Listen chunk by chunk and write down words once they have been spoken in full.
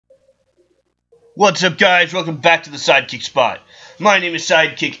What's up, guys? Welcome back to the Sidekick Spot. My name is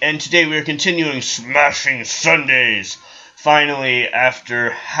Sidekick, and today we are continuing Smashing Sundays. Finally, after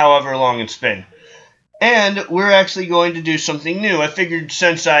however long it's been. And we're actually going to do something new. I figured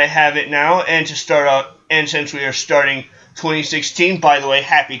since I have it now, and since we are starting 2016, by the way,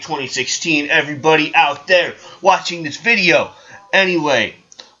 happy 2016, everybody out there watching this video. Anyway,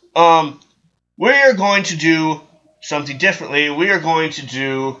 we are going to do something differently. We are going to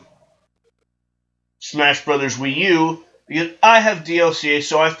do Smash Brothers Wii U, because I have DLC,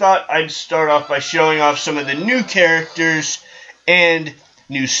 so I thought I'd start off by showing off some of the new characters and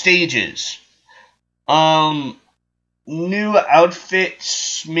new stages. New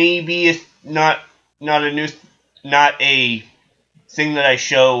outfits, maybe, if not a thing that I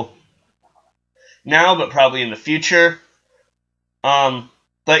show now, but probably in the future.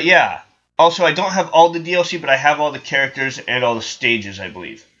 But yeah. Also, I don't have all the DLC, but I have all the characters and all the stages, I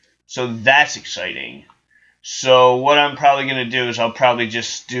believe. So that's exciting. So what I'm probably going to do is I'll probably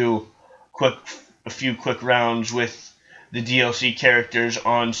just do a few quick rounds with the DLC characters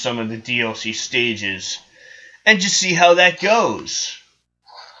on some of the DLC stages and just see how that goes.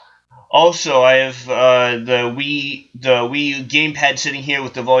 Also, I have the Wii U gamepad sitting here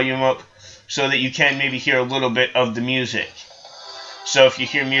with the volume up so that you can maybe hear a little bit of the music. So if you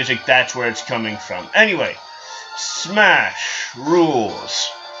hear music, that's where it's coming from. Anyway, Smash rules.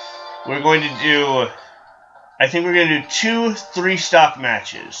 We're going to do, I think we're going to do 2 3-stop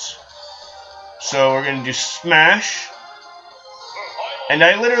matches. So we're going to do Smash. And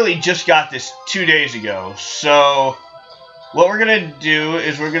I literally just got this 2 days ago. So what we're going to do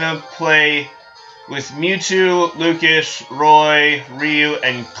is we're going to play with Mewtwo, Lucas, Roy, Ryu,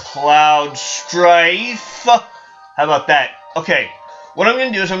 and Cloud Strife. How about that? Okay, what I'm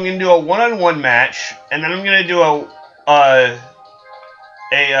going to do is I'm going to do a one-on-one match. And then I'm going to do a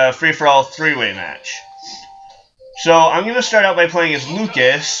free-for-all 3-way match. So I'm going to start out by playing as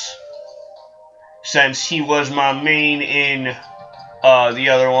Lucas, since he was my main in the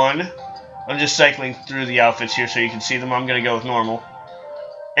other one. I'm just cycling through the outfits here so you can see them. I'm going to go with normal.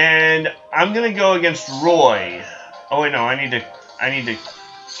 And I'm going to go against Roy. Oh wait, no, I need to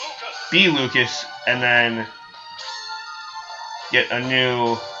be Lucas and then get a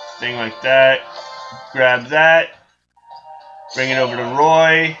new thing like that. Grab that. Bring it over to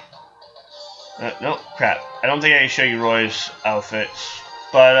Roy. No, crap. I don't think I can show you Roy's outfits.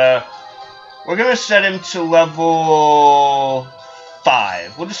 But, we're going to set him to level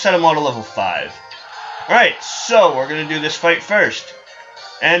 5. We'll just set him all to level 5. Alright, so we're going to do this fight first.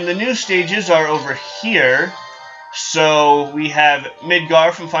 And the new stages are over here. So we have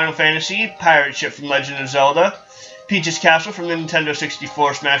Midgar from Final Fantasy, Pirate Ship from Legend of Zelda, Peach's Castle from the Nintendo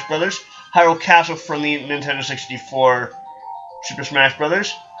 64 Smash Brothers, Hyrule Castle from the Nintendo 64 Super Smash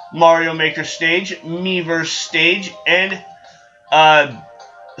Brothers, Mario Maker stage, Miiverse stage, and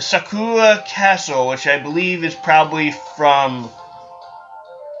Sakura Castle, which I believe is probably from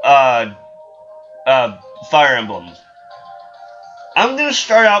Fire Emblem. I'm going to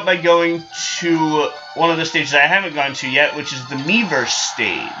start out by going to one of the stages I haven't gone to yet, which is the Miiverse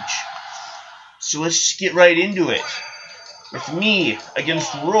stage. So let's just get right into it. With me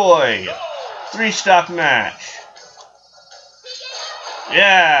against Roy. 3-stop match.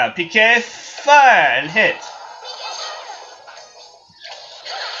 Yeah, PK, fire, and hit.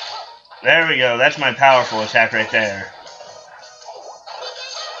 There we go, that's my powerful attack right there.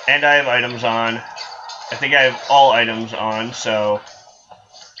 And I have items on. I think I have all items on, so...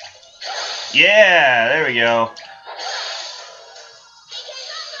 Yeah, there we go.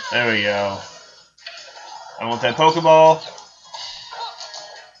 There we go. I want that Pokeball.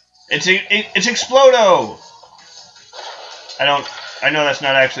 It's Explodo! I know that's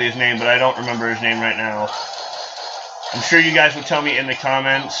not actually his name, but I don't remember his name right now. I'm sure you guys will tell me in the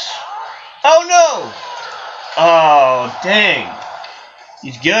comments. Oh, no! Oh, dang.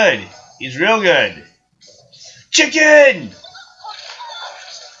 He's good. He's real good. Chicken!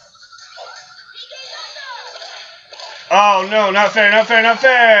 Oh, no, not fair, not fair, not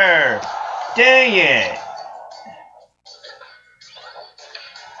fair! Dang it!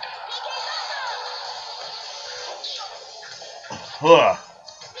 Huh.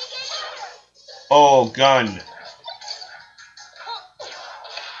 Oh, gun.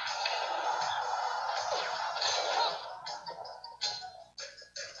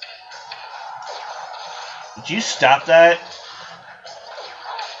 Did you stop that?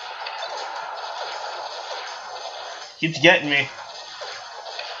 Keeps getting me.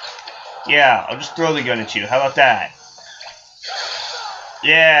 Yeah, I'll just throw the gun at you. How about that?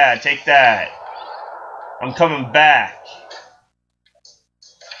 Yeah, take that. I'm coming back.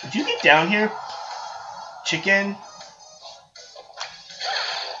 Did you get down here? chicken.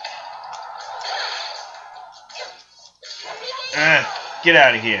 Get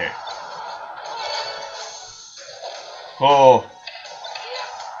out of here. Oh,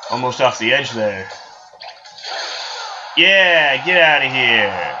 almost off the edge there. Yeah, get out of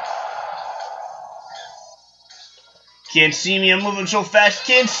here. Can't see me, I'm moving so fast,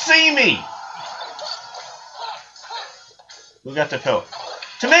 can't see me. Who got the pill?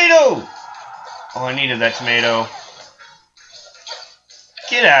 Tomato! Oh, I needed that tomato.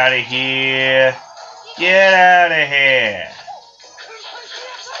 Get out of here. Get out of here.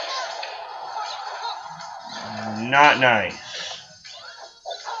 Not nice.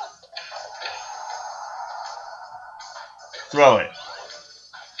 Throw it.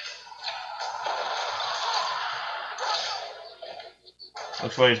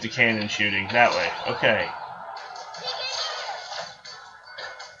 Which way is the cannon shooting? That way. Okay.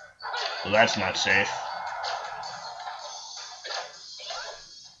 Well, that's not safe.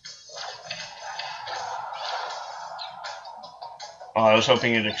 Oh, I was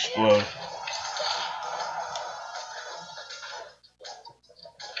hoping it'd explode.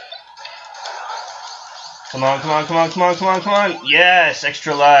 Come on, come on, come on, come on, come on, come on. Yes,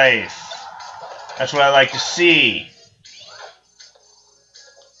 extra life. That's what I like to see.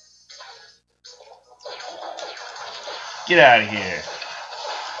 Get out of here.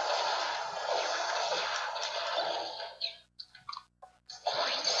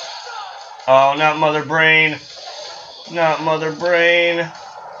 Oh, not Mother Brain. Not Mother Brain.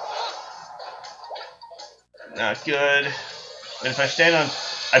 Not good. And if I stand on...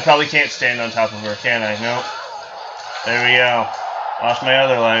 I probably can't stand on top of her, can I? Nope. There we go. Lost my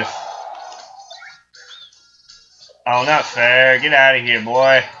other life. Oh, not fair. Get out of here,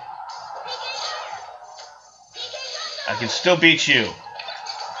 boy. I can still beat you.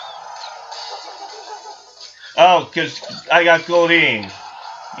 Oh, because I got Goldine.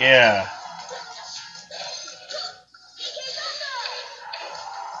 Yeah.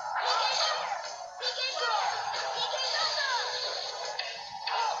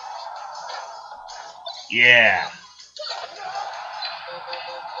 Yeah.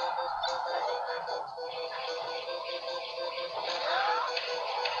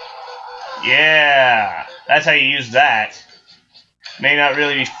 Yeah. That's how you use that. May not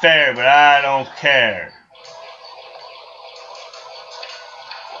really be fair, but I don't care.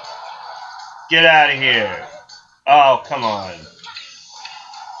 Get out of here. Oh, come on.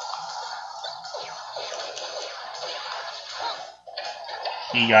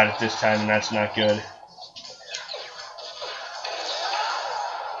 He got it this time, and that's not good.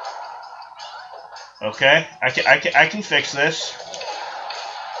 Okay, I can fix this.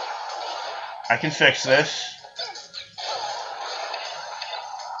 I can fix this.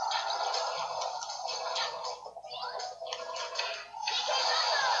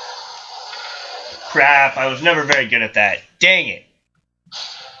 Crap, I was never very good at that. Dang it.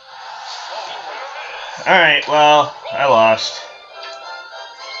 Alright, well, I lost.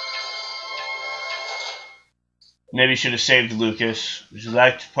 Maybe should have saved Lucas. Would you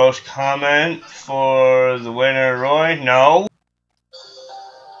like to post comment for the winner, Roy? No.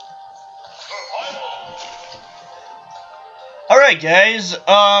 Alright, guys.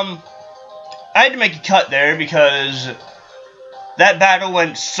 I had to make a cut there because that battle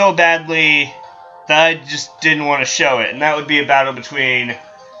went so badly that I just didn't want to show it. And that would be a battle between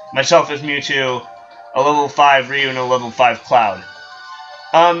myself as Mewtwo, a level 5 Ryu, and a level 5 Cloud.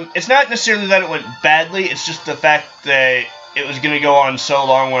 It's not necessarily that it went badly, it's just the fact that it was going to go on so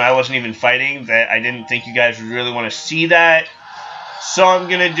long when I wasn't even fighting that I didn't think you guys would really want to see that. So I'm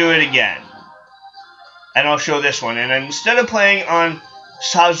going to do it again. And I'll show this one. And instead of playing on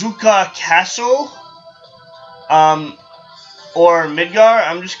Sazuka Castle, or Midgar,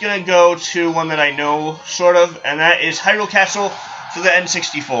 I'm just going to go to one that I know, sort of, and that is Hyrule Castle for the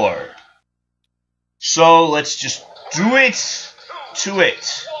N64. So let's just do it to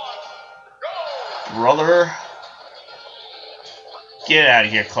it. Brother. Get out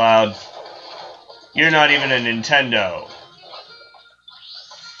of here, Cloud. You're not even a Nintendo.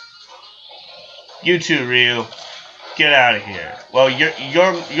 You too, Ryu. Get out of here. Well, you're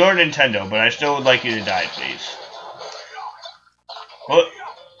Nintendo, but I still would like you to die, please. What?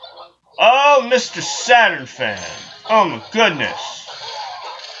 Oh, Mr. Saturn fan. Oh my goodness.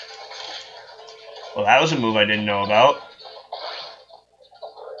 Well, that was a move I didn't know about.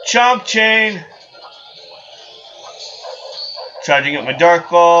 Chomp chain. Charging up my Dark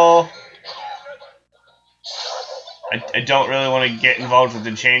Ball. I don't really want to get involved with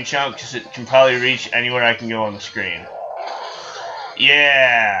the chain chomp because it can probably reach anywhere I can go on the screen.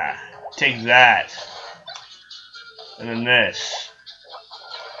 Yeah. Take that. And then this.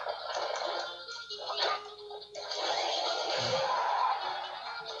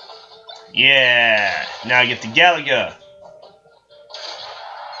 Yeah! Now I get the Galaga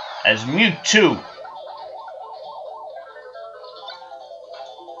as Mewtwo.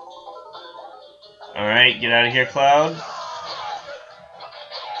 Alright, get out of here, Cloud.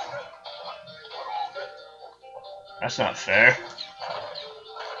 That's not fair.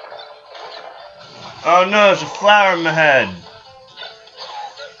 Oh no, there's a flower in my head.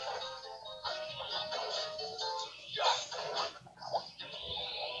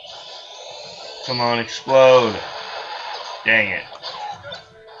 Come on, explode. Dang it.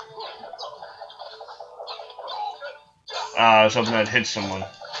 I was hoping I'd hit someone.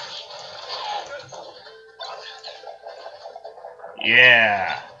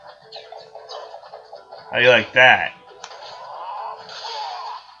 Yeah. How do you like that?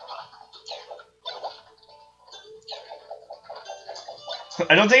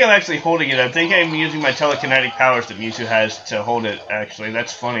 I don't think I'm actually holding it. I think I'm using my telekinetic powers that Mewtwo has to hold it, actually.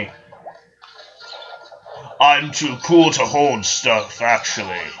 That's funny. I'm too cool to hold stuff,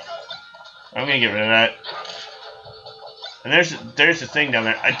 actually. I'm gonna get rid of that. And there's the thing down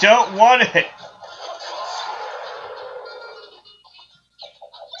there. I don't want it!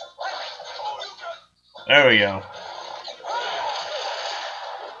 There we go.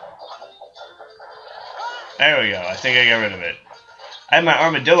 There we go. I think I got rid of it. I have my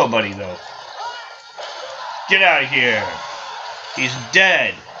armadillo buddy, though. Get out of here! He's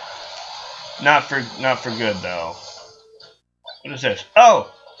dead! Not for good, though. What is this?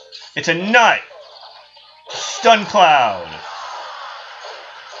 Oh! It's a nut! Stun Cloud!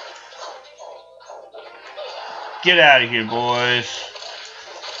 Get out of here, boys.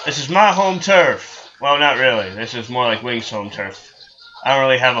 This is my home turf. Well, not really. This is more like Wing's home turf. I don't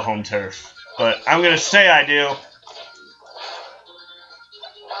really have a home turf. But I'm gonna say I do.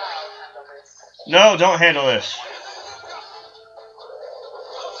 No, don't handle this.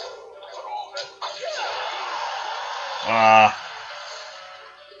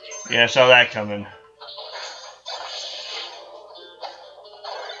 Yeah, I saw that coming.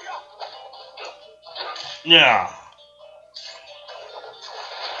 Yeah.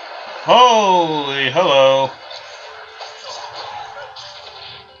 Holy hello.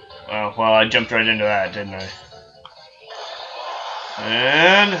 Well, I jumped right into that, didn't I?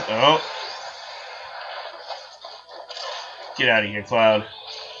 And, oh. Get out of here, Cloud.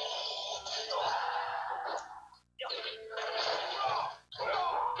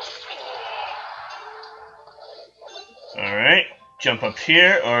 Alright, jump up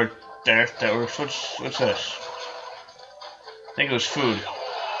here, or there, that works. What's this? I think it was food.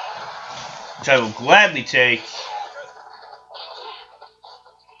 Which I will gladly take.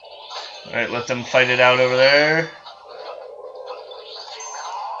 Alright, let them fight it out over there.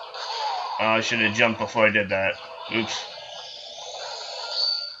 Oh, I should have jumped before I did that. Oops.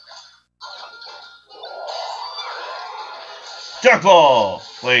 Dark Ball!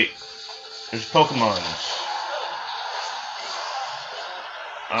 Wait, there's Pokemons.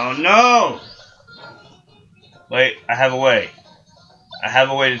 Oh no! Wait, I have a way. I have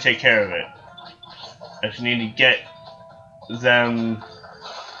a way to take care of it. I just need to get them...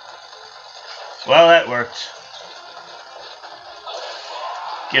 Well, that worked.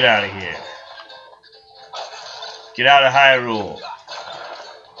 Get out of here. Get out of Hyrule.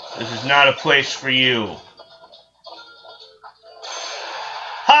 This is not a place for you.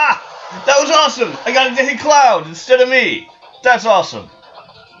 Ha! That was awesome! I got to hit Cloud instead of me. That's awesome.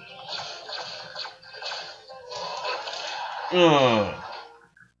 Oh.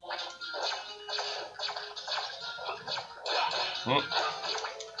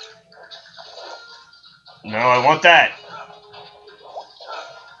 No, I want that.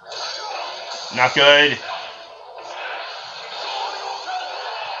 Not good.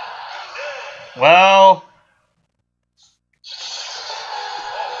 Well,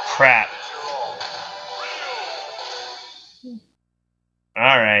 crap.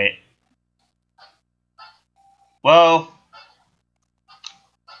 Alright. Well,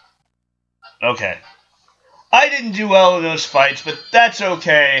 okay. I didn't do well in those fights, but that's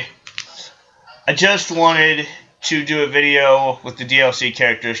okay. I just wanted to do a video with the DLC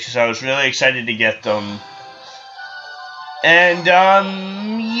characters because I was really excited to get them. And,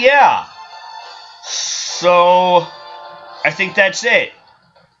 yeah. So, I think that's it.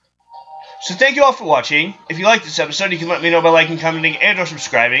 So thank you all for watching. If you liked this episode, you can let me know by liking, commenting, and or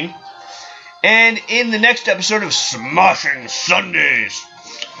subscribing. And in the next episode of Smashing Sundays,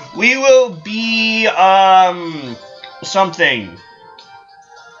 we will be, something.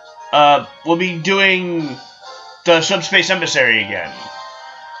 We'll be doing the Subspace Emissary again.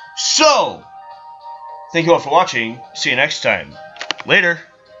 So, thank you all for watching. See you next time. Later.